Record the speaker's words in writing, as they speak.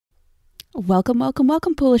Welcome, welcome,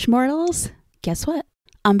 welcome, foolish mortals. Guess what?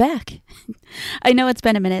 I'm back. I know it's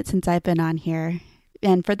been a minute since I've been on here.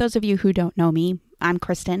 And for those of you who don't know me, I'm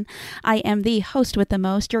Kristen. I am the host with the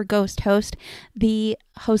most, your ghost host, the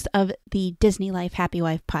host of the Disney Life Happy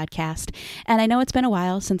Wife podcast. And I know it's been a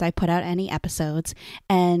while since I put out any episodes.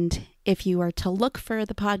 And if you were to look for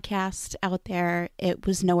the podcast out there, it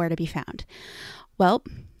was nowhere to be found. Well,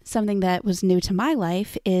 something that was new to my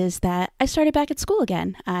life is that I started back at school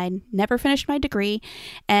again. I never finished my degree,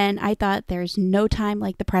 and I thought there's no time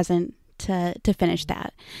like the present to finish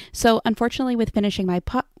that. So unfortunately, with finishing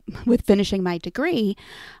my degree,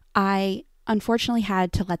 I unfortunately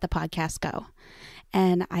had to let the podcast go.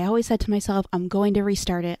 And I always said to myself, I'm going to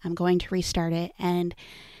restart it. And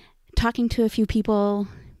talking to a few people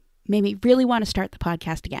made me really want to start the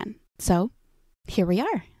podcast again. So here we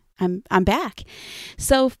are. I'm back.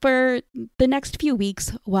 So for the next few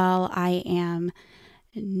weeks, while I am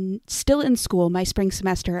still in school, my spring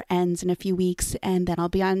semester ends in a few weeks, and then I'll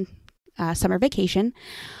be on summer vacation.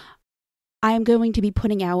 I am going to be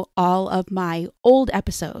putting out all of my old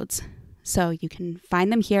episodes. So you can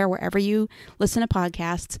find them here wherever you listen to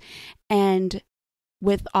podcasts. And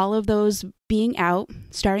with all of those being out,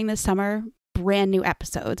 starting this summer, brand new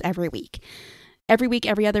episodes every week.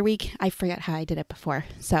 Every other week. I forget how I did it before.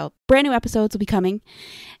 So brand new episodes will be coming,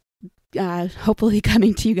 hopefully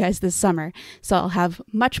coming to you guys this summer. So I'll have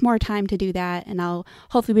much more time to do that, and I'll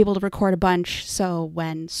hopefully be able to record a bunch. So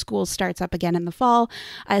when school starts up again in the fall,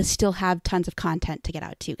 I still have tons of content to get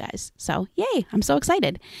out to you guys. So yay, I'm so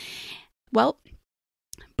excited. Well,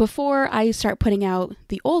 before I start putting out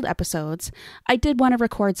the old episodes, I did want to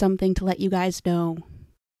record something to let you guys know,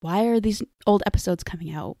 why are these old episodes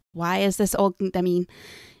coming out? Why is this old? I mean,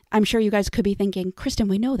 I'm sure you guys could be thinking, Kristen,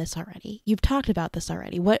 we know this already. You've talked about this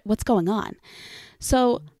already. What's going on?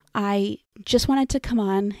 So I just wanted to come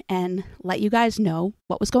on and let you guys know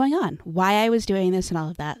what was going on, why I was doing this and all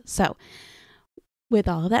of that. So with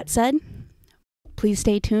all of that said, please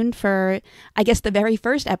stay tuned for, I guess, the very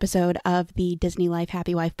first episode of the Disney Life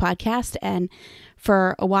Happy Wife podcast. And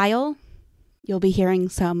for a while, you'll be hearing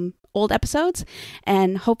some old episodes,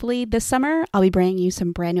 and hopefully this summer I'll be bringing you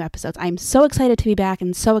some brand new episodes. I'm so excited to be back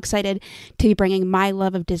and so excited to be bringing my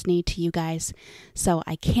love of Disney to you guys. So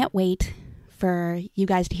I can't wait for you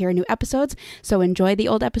guys to hear new episodes. So enjoy the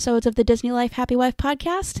old episodes of the Disney Life Happy Wife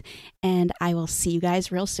podcast, and I will see you guys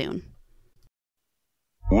real soon.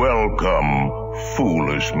 Welcome,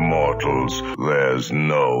 foolish mortals. There's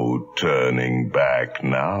no turning back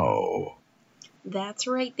now. That's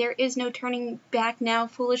right, there is no turning back now,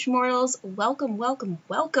 foolish mortals. Welcome, welcome,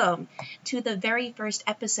 welcome to the very first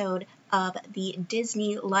episode of the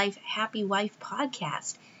Disney Life Happy Wife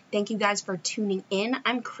podcast. Thank you guys for tuning in.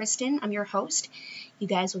 I'm Kristen, I'm your host. You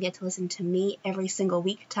guys will get to listen to me every single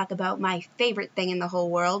week talk about my favorite thing in the whole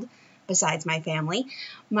world, besides my family.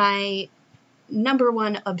 My number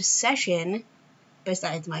one obsession,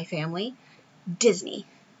 besides my family, Disney.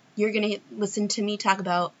 You're going to listen to me talk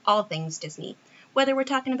about all things Disney. Whether we're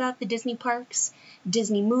talking about the Disney parks,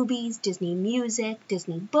 Disney movies, Disney music,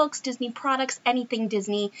 Disney books, Disney products, anything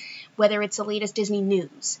Disney, whether it's the latest Disney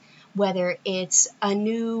news, whether it's a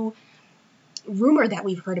new rumor that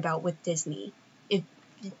we've heard about with Disney. If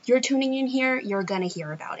you're tuning in here, you're going to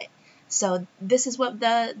hear about it. So this is what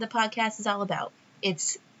the podcast is all about.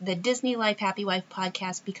 It's the Disney Life Happy Wife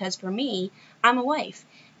podcast because for me, I'm a wife.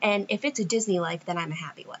 And if it's a Disney life, then I'm a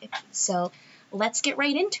happy wife. So let's get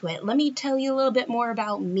right into it. Let me tell you a little bit more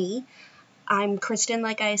about me. I'm Kristen,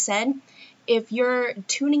 like I said. If you're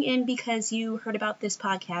tuning in because you heard about this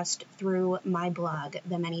podcast through my blog,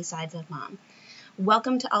 The Many Sides of Mom,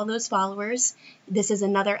 welcome to all those followers. This is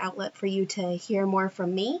another outlet for you to hear more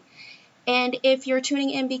from me. And if you're tuning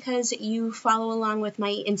in because you follow along with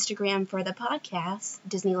my Instagram for the podcast,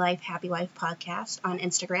 Disney Life Happy Wife podcast on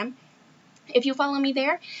Instagram, if you follow me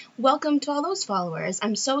there, welcome to all those followers.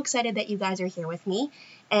 I'm so excited that you guys are here with me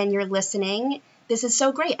and you're listening. This is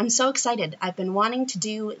so great. I'm so excited. I've been wanting to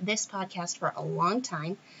do this podcast for a long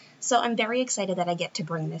time, so I'm very excited that I get to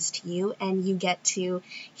bring this to you and you get to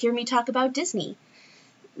hear me talk about Disney.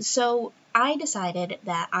 So I decided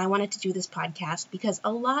that I wanted to do this podcast because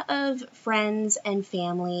a lot of friends and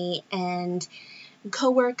family and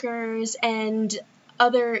coworkers and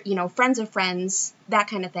other, friends of friends, that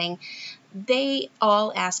kind of thing, they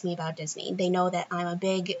all ask me about Disney. They know that I'm a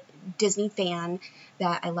big Disney fan,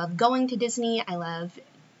 that I love going to Disney, I love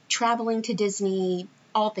traveling to Disney,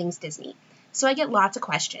 all things Disney. So I get lots of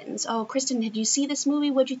questions. Oh, Kristen, did you see this movie?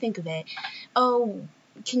 What'd you think of it? Oh,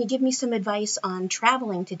 can you give me some advice on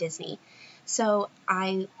traveling to Disney? So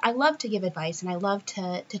I love to give advice and I love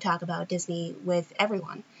to talk about Disney with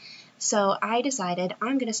everyone. So I decided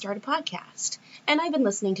I'm going to start a podcast. And I've been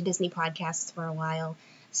listening to Disney podcasts for a while,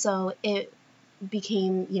 so it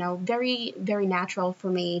became, very, very natural for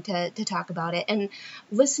me to talk about it. And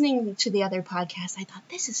listening to the other podcasts, I thought,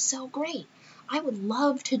 this is so great. I would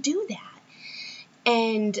love to do that.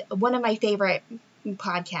 And one of my favorite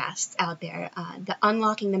podcasts out there, the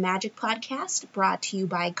Unlocking the Magic podcast, brought to you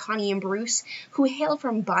by Connie and Bruce, who hail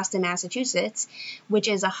from Boston, Massachusetts, which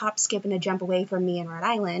is a hop, skip, and a jump away from me in Rhode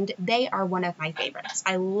Island. They are one of my favorites.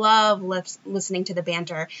 I love listening to the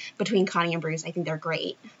banter between Connie and Bruce. I think they're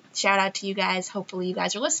great. Shout out to you guys. Hopefully you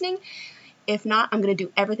guys are listening. If not, I'm going to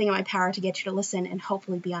do everything in my power to get you to listen and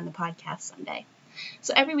hopefully be on the podcast someday.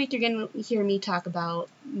 So every week you're going to hear me talk about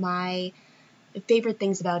my favorite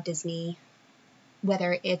things about Disney,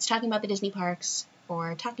 whether it's talking about the Disney parks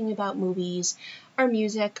or talking about movies or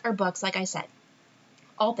music or books, like I said,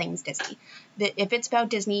 all things Disney. If it's about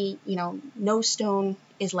Disney, no stone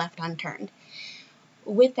is left unturned.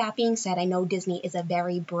 With that being said, I know Disney is a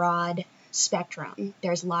very broad spectrum.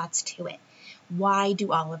 There's lots to it. Why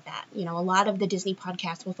do all of that? A lot of the Disney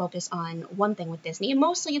podcasts will focus on one thing with Disney, and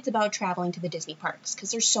mostly it's about traveling to the Disney parks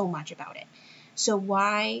because there's so much about it. So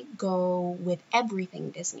why go with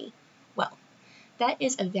everything Disney? Well, that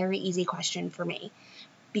is a very easy question for me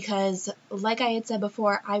because, like I had said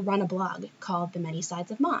before, I run a blog called The Many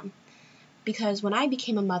Sides of Mom. Because when I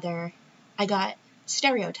became a mother, I got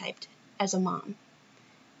stereotyped as a mom.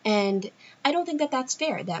 And I don't think that that's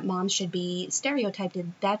fair, that moms should be stereotyped.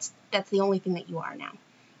 That's the only thing that you are now.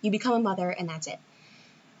 You become a mother and that's it.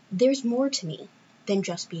 There's more to me than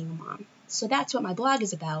just being a mom. So that's what my blog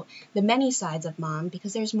is about, the many sides of mom,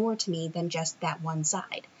 because there's more to me than just that one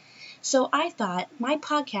side. So I thought my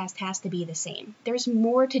podcast has to be the same. There's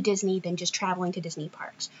more to Disney than just traveling to Disney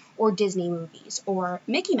parks or Disney movies or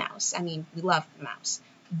Mickey Mouse. I mean, we love the mouse,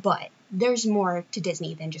 but there's more to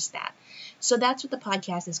Disney than just that. So that's what the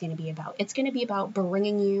podcast is going to be about. It's going to be about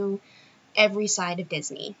bringing you every side of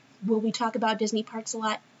Disney. Will we talk about Disney parks a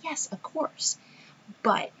lot? Yes, of course.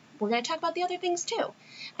 But we're going to talk about the other things too.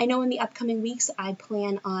 I know in the upcoming weeks, I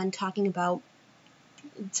plan on talking about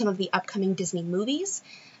some of the upcoming Disney movies.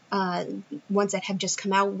 Ones that have just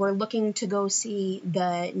come out. We're looking to go see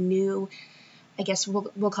the new, I guess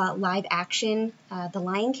we'll call it live action, The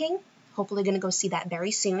Lion King. Hopefully going to go see that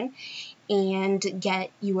very soon and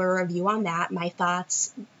get you a review on that, my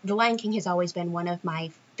thoughts. The Lion King has always been one of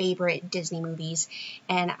my favorite Disney movies,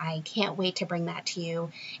 and I can't wait to bring that to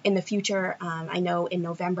you in the future. I know in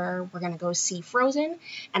November we're going to go see Frozen,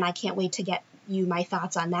 and I can't wait to get you my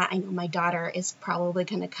thoughts on that. I know my daughter is probably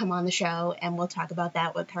going to come on the show, and we'll talk about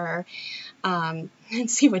that with her and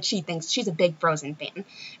see what she thinks. She's a big Frozen fan.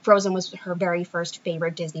 Frozen was her very first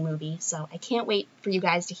favorite Disney movie, so I can't wait for you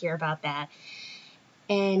guys to hear about that.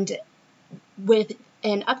 And with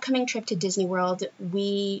an upcoming trip to Disney World,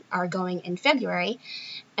 we are going in February,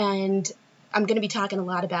 and I'm going to be talking a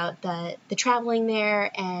lot about the traveling there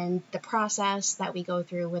and the process that we go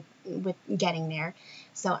through with getting there.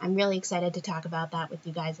 So I'm really excited to talk about that with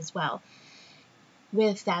you guys as well.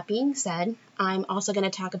 With that being said, I'm also going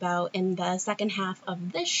to talk about, in the second half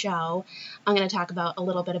of this show, I'm going to talk about a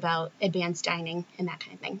little bit about advanced dining and that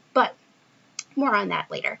kind of thing. But more on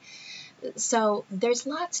that later. So there's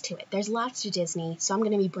lots to it. There's lots to Disney. So I'm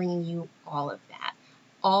going to be bringing you all of that.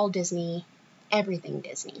 All Disney, everything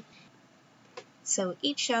Disney. So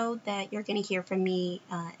each show that you're going to hear from me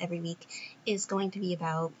every week is going to be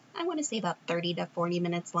about, I want to say about 30 to 40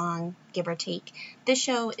 minutes long, give or take. This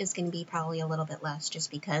show is going to be probably a little bit less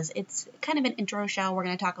just because it's kind of an intro show. We're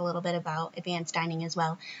going to talk a little bit about advanced dining as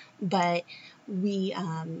well. But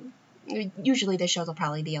usually the shows will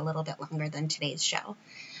probably be a little bit longer than today's show.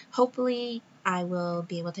 Hopefully I will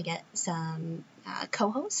be able to get some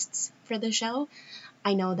co-hosts for the show.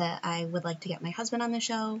 I know that I would like to get my husband on the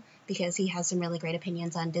show because he has some really great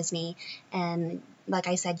opinions on Disney. And like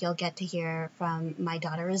I said, you'll get to hear from my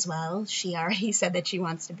daughter as well. She already said that she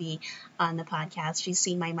wants to be on the podcast. She's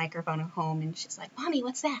seen my microphone at home and she's like, Mommy,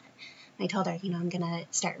 what's that? And I told her, I'm going to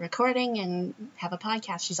start recording and have a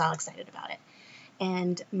podcast. She's all excited about it.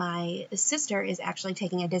 And my sister is actually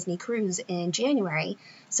taking a Disney cruise in January,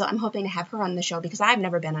 so I'm hoping to have her on the show because I've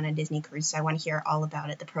never been on a Disney cruise, so I want to hear all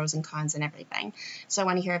about it, the pros and cons and everything. So I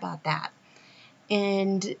want to hear about that.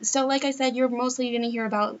 And so, like I said, you're mostly going to hear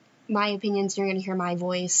about my opinions, you're going to hear my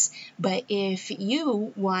voice, but if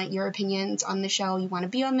you want your opinions on the show, you want to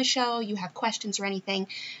be on the show, you have questions or anything,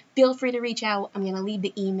 feel free to reach out. I'm going to leave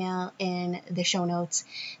the email in the show notes,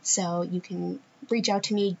 so you can reach out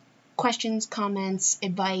to me. Questions, comments,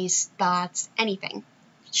 advice, thoughts, anything.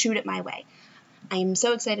 Shoot it my way. I am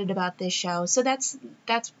so excited about this show. So that's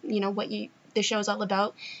what the show's all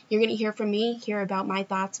about. You're going to hear from me, hear about my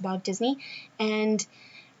thoughts about Disney, and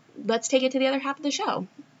let's take it to the other half of the show.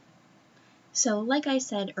 So like I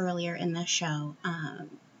said earlier in the show,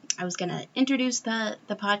 I was going to introduce the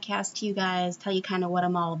podcast to you guys, tell you kind of what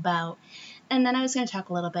I'm all about, and then I was going to talk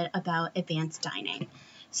a little bit about advanced dining.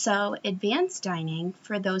 So advanced dining,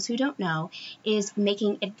 for those who don't know, is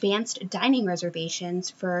making advanced dining reservations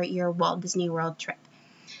for your Walt Disney World trip.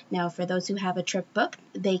 Now, for those who have a trip booked,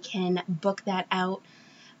 they can book that out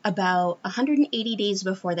about 180 days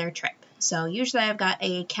before their trip. So usually I've got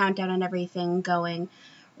a countdown on everything going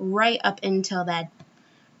right up until that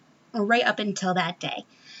day.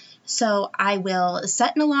 So I will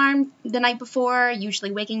set an alarm the night before,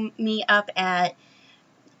 usually waking me up at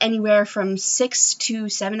anywhere from 6 to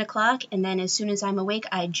 7 o'clock, and then as soon as I'm awake,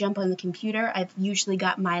 I jump on the computer. I've usually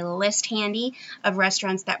got my list handy of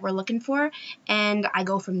restaurants that we're looking for, and I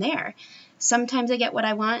go from there. Sometimes I get what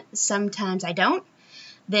I want, sometimes I don't.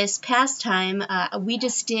 This past time, we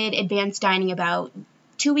just did advanced dining about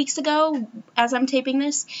 2 weeks ago as I'm taping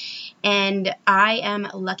this, and I am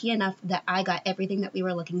lucky enough that I got everything that we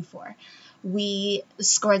were looking for. We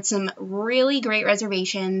scored some really great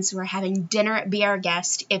reservations. We're having dinner at Be Our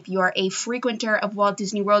Guest. If you're a frequenter of Walt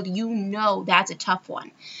Disney World, you know that's a tough one.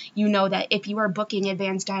 You know that if you are booking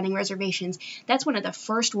advanced dining reservations, that's one of the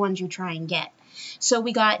first ones you try and get. So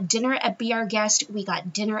we got dinner at Be Our Guest. We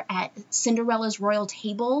got dinner at Cinderella's Royal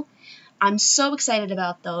Table. I'm so excited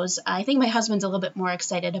about those. I think my husband's a little bit more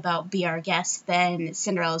excited about Be Our Guest than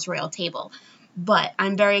Cinderella's Royal Table. But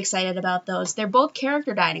I'm very excited about those. They're both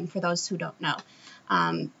character dining for those who don't know.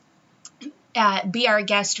 At Be Our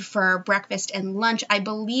Guest for breakfast and lunch, I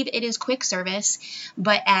believe it is quick service,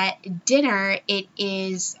 but at dinner it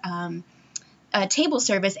is a table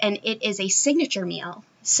service, and it is a signature meal.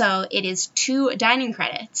 So it is 2 dining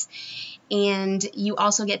credits, and you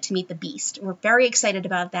also get to meet the Beast. We're very excited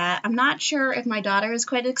about that. I'm not sure if my daughter is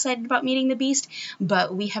quite excited about meeting the Beast,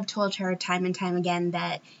 but we have told her time and time again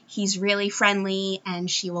that he's really friendly and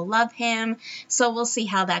she will love him, so we'll see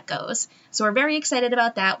how that goes. So we're very excited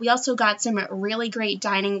about that. We also got some really great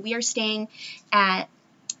dining. We are staying at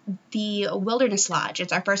the Wilderness Lodge.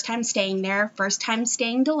 It's our first time staying there, first time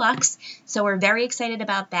staying deluxe, so we're very excited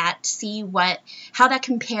about that, to see how that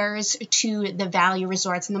compares to the value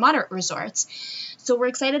resorts and the moderate resorts. So we're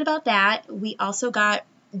excited about that. We also got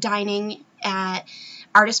dining at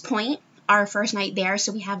Artist Point, our first night there,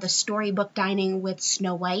 so we have the storybook dining with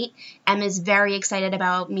Snow White. Emma's very excited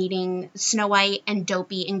about meeting Snow White and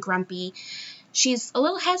Dopey and Grumpy. She's a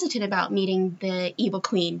little hesitant about meeting the evil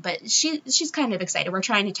queen, but she's kind of excited. We're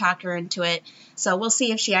trying to talk her into it, so we'll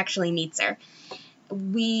see if she actually meets her.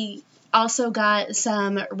 We also got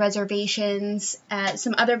some reservations at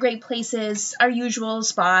some other great places, our usual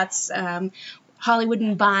spots. Hollywood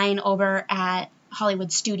and Vine over at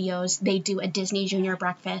Hollywood Studios, they do a Disney Junior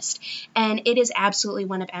breakfast, and it is absolutely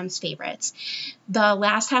one of Em's favorites. The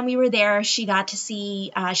last time we were there, she got to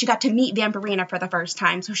meet Vampirina for the first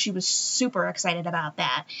time, so she was super excited about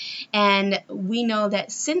that. And we know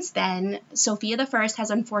that since then, Sophia the First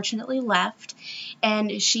has unfortunately left,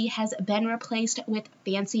 and she has been replaced with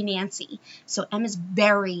Fancy Nancy. So Em is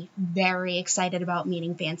very, very excited about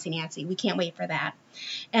meeting Fancy Nancy. We can't wait for that.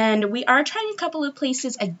 And we are trying a couple of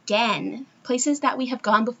places again, places that we have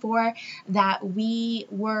gone before that we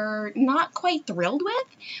were not quite thrilled with,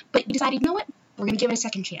 but we decided, you know what, we're going to give it a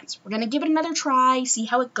second chance. We're going to give it another try, see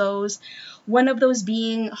how it goes. One of those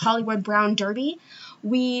being Hollywood Brown Derby.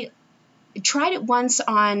 We tried it once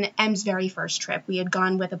on Em's very first trip. We had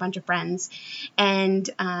gone with a bunch of friends, and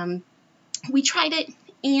we tried it,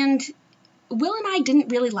 and Will and I didn't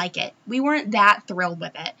really like it. We weren't that thrilled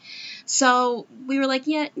with it. So we were like,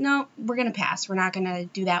 yeah, no, we're going to pass. We're not going to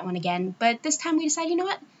do that one again. But this time we decided, you know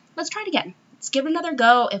what? Let's try it again. Let's give it another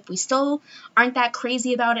go. If we still aren't that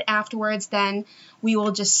crazy about it afterwards, then we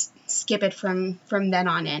will just skip it from then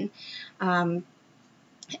on in. And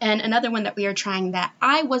another one that we are trying that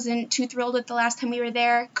I wasn't too thrilled with the last time we were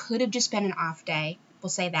there, could have just been an off day, we'll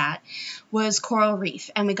say that, was Coral Reef,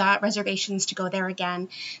 and we got reservations to go there again.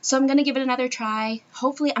 So I'm going to give it another try.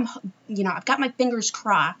 Hopefully, I've got my fingers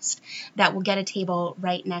crossed that we'll get a table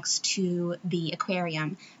right next to the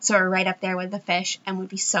aquarium. So we're right up there with the fish, and we'd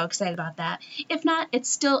be so excited about that. If not, it's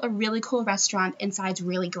still a really cool restaurant. Inside's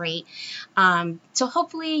really great. So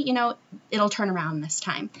hopefully, it'll turn around this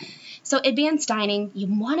time. So advanced dining, you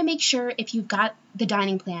want to make sure if you've got the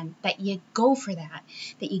dining plan that you go for that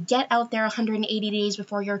you get out there 180 days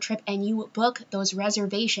before your trip and you book those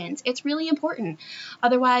reservations. It's really important.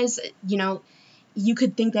 Otherwise, you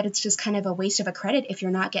could think that it's just kind of a waste of a credit if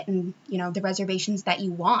you're not getting, the reservations that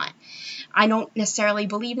you want. I don't necessarily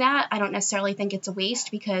believe that. I don't necessarily think it's a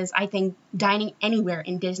waste, because I think dining anywhere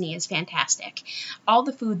in Disney is fantastic. All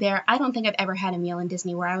the food there, I don't think I've ever had a meal in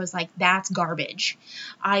Disney where I was like, that's garbage.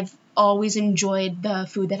 I've always enjoyed the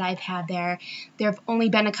food that I've had there. There have only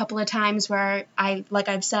been a couple of times where like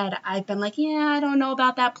I've said, I've been like, yeah, I don't know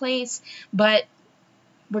about that place, but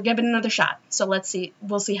we're giving it another shot. So let's see.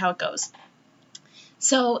 We'll see how it goes.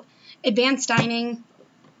 So advanced dining,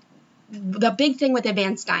 the big thing with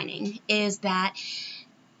advanced dining is that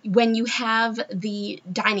when you have the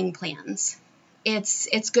dining plans,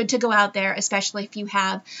 it's good to go out there, especially if you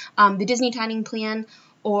have the Disney dining plan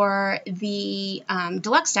or the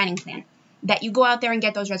deluxe dining plan, that you go out there and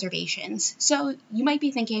get those reservations. So you might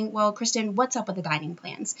be thinking, well, Kristen, what's up with the dining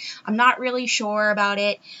plans? I'm not really sure about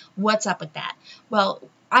it. What's up with that? Well,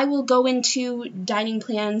 I will go into dining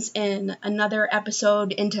plans in another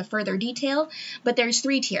episode into further detail, but there's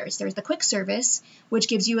 3 tiers. There's the quick service, which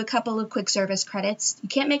gives you a couple of quick service credits. You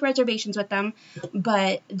can't make reservations with them,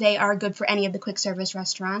 but they are good for any of the quick service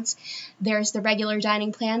restaurants. There's the regular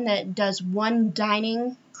dining plan that does 1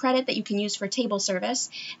 dining credit that you can use for table service,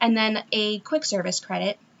 and then a quick service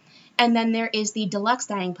credit. And then there is the deluxe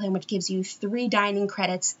dining plan, which gives you 3 dining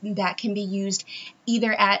credits that can be used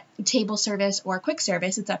either at table service or quick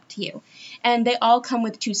service. It's up to you. And they all come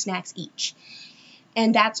with 2 snacks each.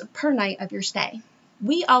 And that's per night of your stay.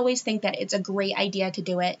 We always think that it's a great idea to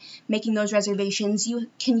do it, making those reservations. You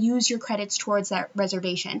can use your credits towards that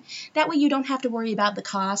reservation. That way you don't have to worry about the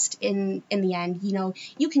cost in the end.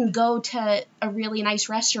 You can go to a really nice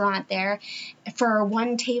restaurant there for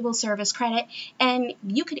 1 table service credit, and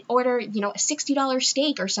you could order, a $60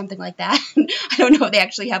 steak or something like that. I don't know if they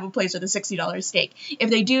actually have a place with a $60 steak. If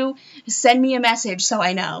they do, send me a message so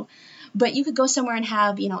I know. But you could go somewhere and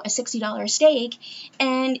have, a $60 steak,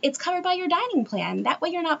 and it's covered by your dining plan. That way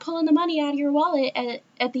you're not pulling the money out of your wallet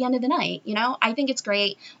at the end of the night, I think it's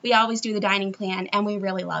great. We always do the dining plan, and we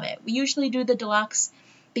really love it. We usually do the deluxe,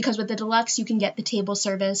 because with the deluxe you can get the table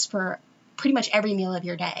service for pretty much every meal of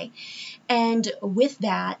your day. And with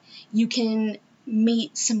that, you can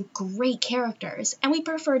meet some great characters. And we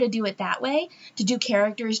prefer to do it that way, to do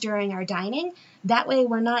characters during our dining. That way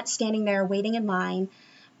we're not standing there waiting in line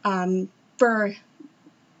for,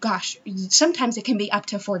 sometimes it can be up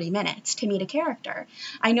to 40 minutes to meet a character.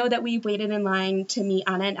 I know that we waited in line to meet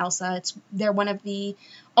Anna and Elsa. They're one of the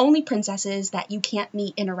only princesses that you can't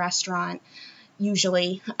meet in a restaurant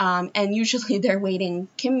usually, and usually their waiting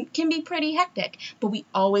can be pretty hectic, but we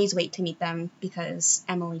always wait to meet them because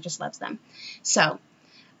Emily just loves them. So,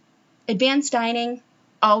 advanced dining,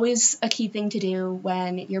 always a key thing to do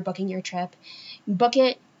when you're booking your trip. Book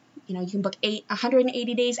it. You can book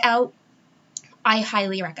 180 days out. I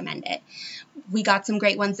highly recommend it. We got some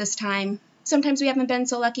great ones this time. Sometimes we haven't been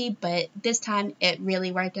so lucky, but this time it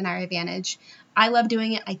really worked in our advantage. I love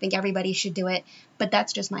doing it. I think everybody should do it, but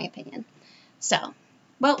that's just my opinion. So,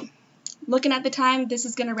 well, looking at the time, this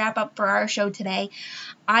is going to wrap up for our show today.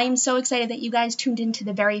 I am so excited that you guys tuned into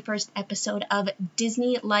the very first episode of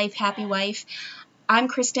Disney Life Happy Wife. I'm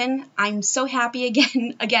Kristen. I'm so happy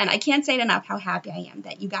again, I can't say it enough how happy I am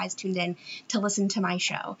that you guys tuned in to listen to my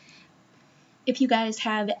show. If you guys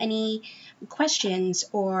have any questions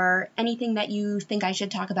or anything that you think I should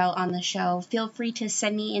talk about on the show, feel free to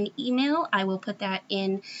send me an email. I will put that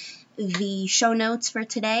in the show notes for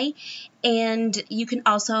today. And you can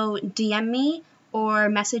also DM me or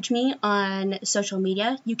message me on social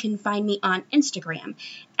media. You can find me on Instagram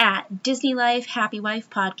at Disney Life Happy Wife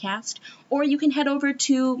Podcast, or you can head over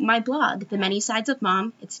to my blog, The Many Sides of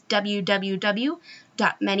Mom. It's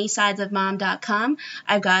www.manysidesofmom.com.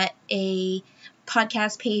 I've got a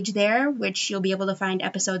podcast page there, which you'll be able to find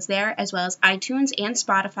episodes there, as well as iTunes and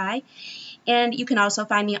Spotify. And you can also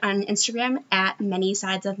find me on Instagram at Many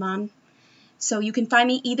Sides of Mom. So you can find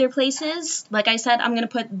me either places. Like I said, I'm going to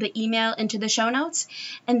put the email into the show notes.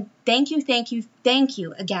 And thank you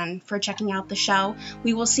again for checking out the show.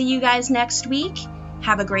 We will see you guys next week.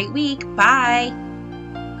 Have a great week. Bye.